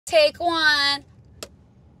Take one.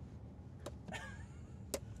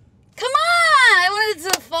 Come on! I wanted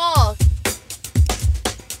it to fall.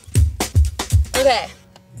 Okay.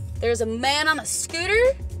 There's a man on a scooter.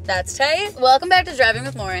 That's tight. Welcome back to Driving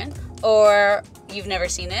with Lauren. Or you've never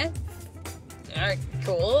seen it. Alright,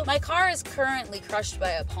 cool. My car is currently crushed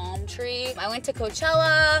by a palm tree. I went to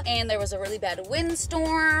Coachella and there was a really bad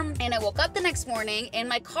windstorm, and I woke up the next morning and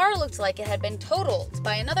my car looked like it had been totaled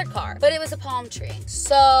by another car, but it was a palm tree.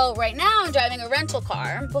 So right now I'm driving a rental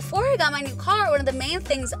car. Before I got my new car, one of the main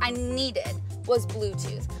things I needed was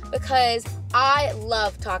Bluetooth, because I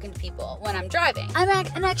love talking to people when I'm driving. I'm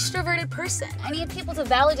an extroverted person. I need people to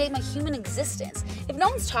validate my human existence. If no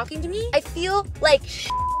one's talking to me, I feel like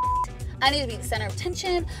I need to be the center of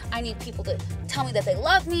attention. I need people to tell me that they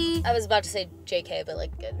love me. I was about to say JK, but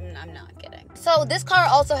like, I'm not kidding. So this car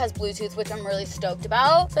also has Bluetooth, which I'm really stoked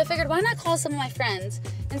about. So I figured, why not call some of my friends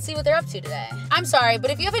and see what they're up to today? I'm sorry,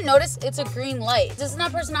 but if you haven't noticed, it's a green light. Does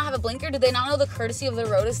that person not have a blinker? Do they not know the courtesy of the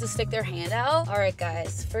road is to stick their hand out? All right,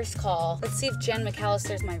 guys, first call. Let's see if Jen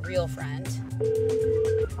McAllister's my real friend.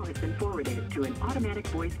 It's been forwarded to an automatic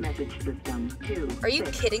voice message system. Are you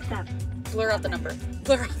kidding? Blur out the number.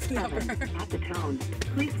 Blur out the number. At the tone,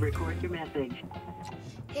 please record your message.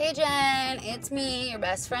 Hey Jen, it's me, your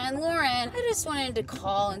best friend Lauren. I just wanted to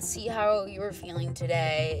call and see how you were feeling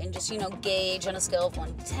today and just, gauge on a scale of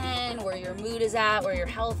 1 to 10 where your mood is at, where your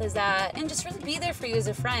health is at, and just really be there for you as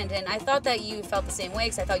a friend. And I thought that you felt the same way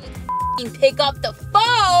because I thought you'd pick up the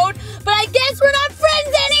phone, but I guess we're not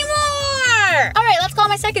friends anymore! All right, let's call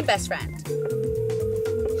my second best friend.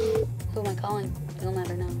 Who am I calling? It'll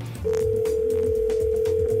never know.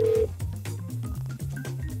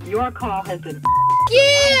 Your call has been...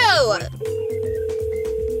 You!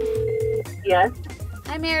 Yes?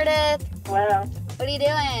 Hi, Meredith. Well, What are you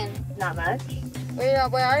doing? not much. Where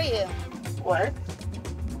are you? Work?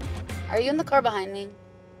 Are you in the car behind me?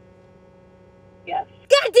 Yes.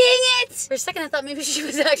 God dang it! For a second, I thought maybe she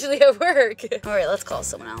was actually at work. All right, let's call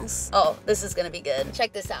someone else. Oh, this is gonna be good.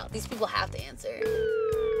 Check this out. These people have to answer.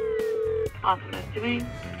 Awesome, nice to meet you.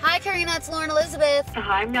 Hi, Karina. It's Lauren Elizabeth.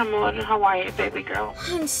 Hi, mi amor. How are you, baby girl?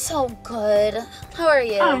 I'm so good. How are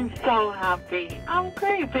you? I'm so happy. I'm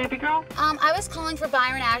great, baby girl. I was calling for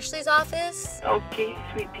Byron Ashley's office. Okay,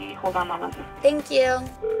 sweet pea. Hold on, mama. Thank you.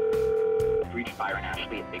 Reach Byron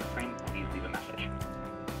Ashley at Big Spring. Please leave a message.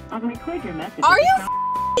 I'll record your message. Are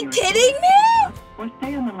you kidding me? Or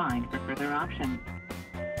stay on the line for further options.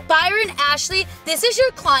 Byron Ashley, this is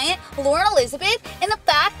your client, Lauren Elizabeth, and the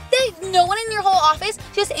fact that no one in your whole office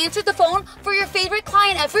just answered the phone for your favorite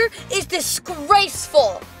client ever is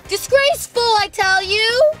disgraceful. Disgraceful, I tell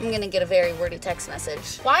you. I'm gonna get a very wordy text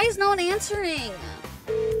message. Why is no one answering?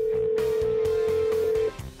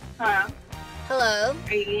 Hello? Hello?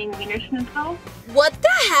 Are you eating Wiener Schnitzel? What the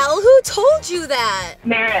hell? Who told you that?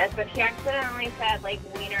 Meredith, but she accidentally said, like,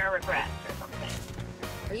 Wiener regrets or something.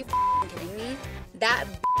 Are you kidding me? That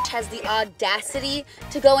bitch has the audacity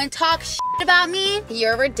to go and talk shit about me?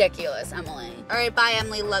 You're ridiculous, Emily. All right, bye,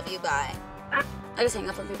 Emily. Love you. Bye. I just hang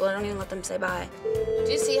up on people. I don't even let them say bye.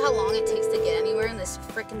 Do you see how long it takes to get anywhere in this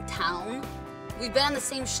freaking town? We've been on the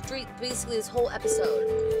same street basically this whole episode.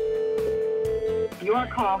 Your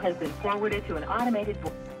call has been forwarded to an automated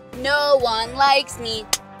voice. No one likes me.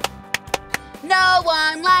 No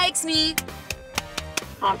one likes me.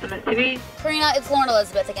 Awesome, Miss TV. Karina, it's Lauren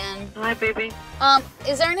Elizabeth again. Hi, baby.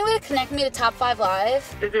 Is there any way to connect me to Top 5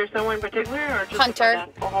 Live? Is there someone in particular or just... Hunter.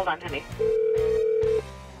 Oh, hold on, honey.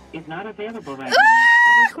 Is not available right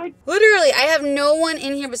now. Literally, I have no one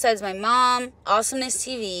in here besides my mom, Awesomeness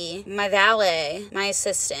TV, my valet, my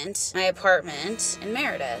assistant, my apartment, and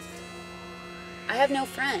Meredith. I have no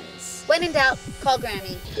friends. When in doubt, call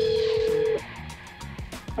Grammy.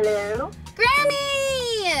 Hello? Grammy!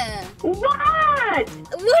 What?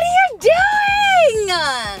 What are you doing?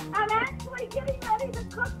 I'm actually getting ready to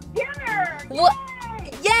cook dinner. What?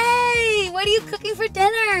 Yay! What are you cooking for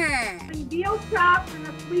dinner? Veal chops and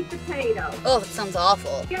a sweet potato. Oh, that sounds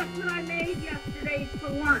awful. Guess what I made yesterday for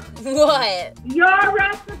lunch? What? Your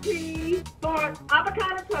recipe for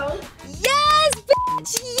avocado toast. Yes,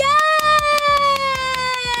 bitch! Yes!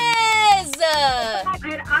 I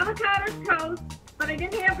had avocado toast, but I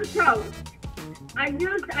didn't have the toast. I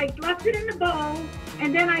left it in the bowl,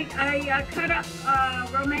 and then I cut up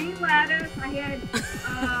romaine lettuce. I had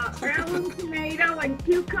heirloom tomato and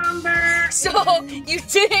cucumber. So you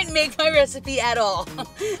didn't make my recipe at all.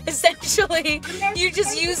 Essentially, you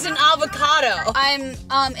just used an avocado. I'm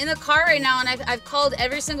in the car right now, and I've called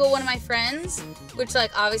every single one of my friends, which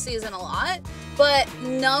like obviously isn't a lot, but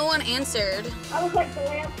no one answered. I was like the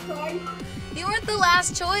last choice. You weren't the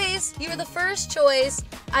last choice. You were the first choice.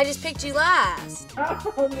 I just picked you last.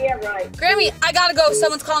 Oh, yeah, right. Grammy, I gotta go.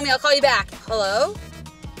 Someone's calling me. I'll call you back. Hello?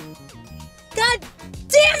 God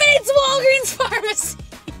damn it, it's Walgreens Pharmacy.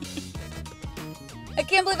 I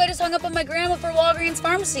can't believe I just hung up on my grandma for Walgreens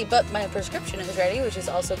Pharmacy, but my prescription is ready, which is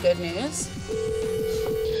also good news.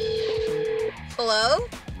 Hello?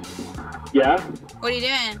 Yeah? What are you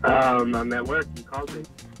doing? I'm at work. You called me.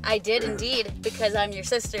 I did indeed, because I'm your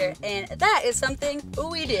sister, and that is something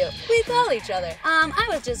we do. We call each other. I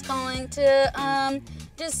was just calling to,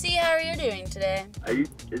 just see how you're doing today. Is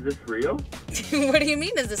this real? What do you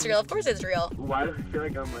mean, is this real? Of course it's real. Why do I feel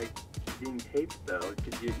like I'm, being taped, though?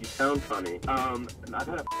 Because you sound funny. I've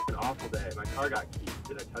had a f***ing awful day. My car got keyed.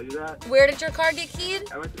 Did I tell you that? Where did your car get keyed?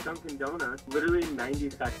 I went to Dunkin' Donuts, literally 90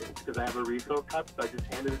 seconds, because I have a refill cup, so I just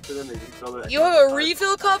handed it to them, they refilled it. You have a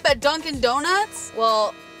refill cup at Dunkin' Donuts?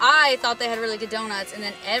 Well, I thought they had really good donuts, and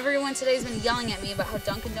then everyone today's been yelling at me about how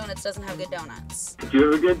Dunkin' Donuts doesn't have good donuts. Did you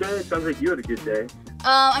have a good day? It sounds like you had a good day.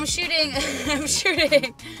 I'm shooting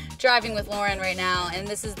Driving with Lauren right now, and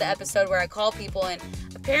this is the episode where I call people, and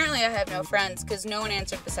apparently I have no friends, because no one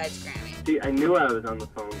answered besides Grammy. See, I knew I was on the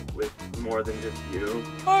phone with more than just you.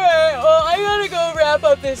 Alright, well, I gotta go wrap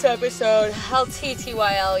up this episode. I'll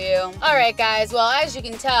TTYL you. Alright, guys, well, as you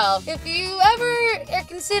can tell, if you ever are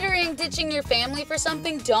considering ditching your family for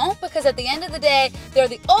something, don't, because at the end of the day, they're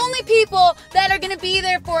the only people that are gonna be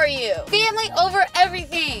there for you. Family over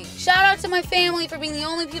everything. Shout out to my family for being the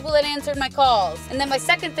only people that answered my calls. And then my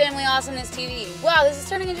second family, Awesomeness TV. Wow, this is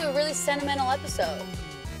turning into a really sentimental episode.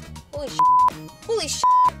 Holy shit. Holy shit.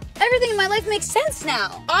 Everything in my life makes sense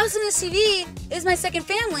now. Awesomeness TV is my second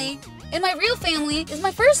family, and my real family is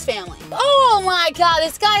my first family. Oh my god,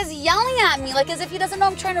 this guy's yelling at me like as if he doesn't know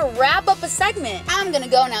I'm trying to wrap up a segment. I'm gonna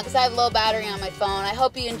go now because I have low battery on my phone. I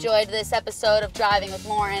hope you enjoyed this episode of Driving with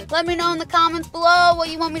Lauren. Let me know in the comments below what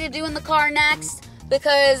you want me to do in the car next,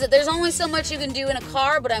 because there's only so much you can do in a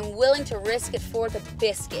car, but I'm willing to risk it for the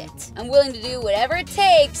biscuit. I'm willing to do whatever it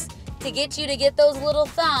takes to get you to get those little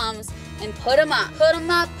thumbs and put them up. Put them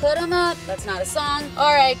up, put them up. That's not a song.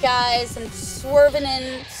 All right, guys, I'm swerving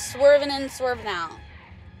in, swerving out.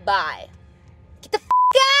 Bye. Get the f***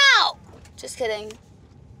 out! Just kidding.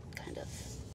 Kind of.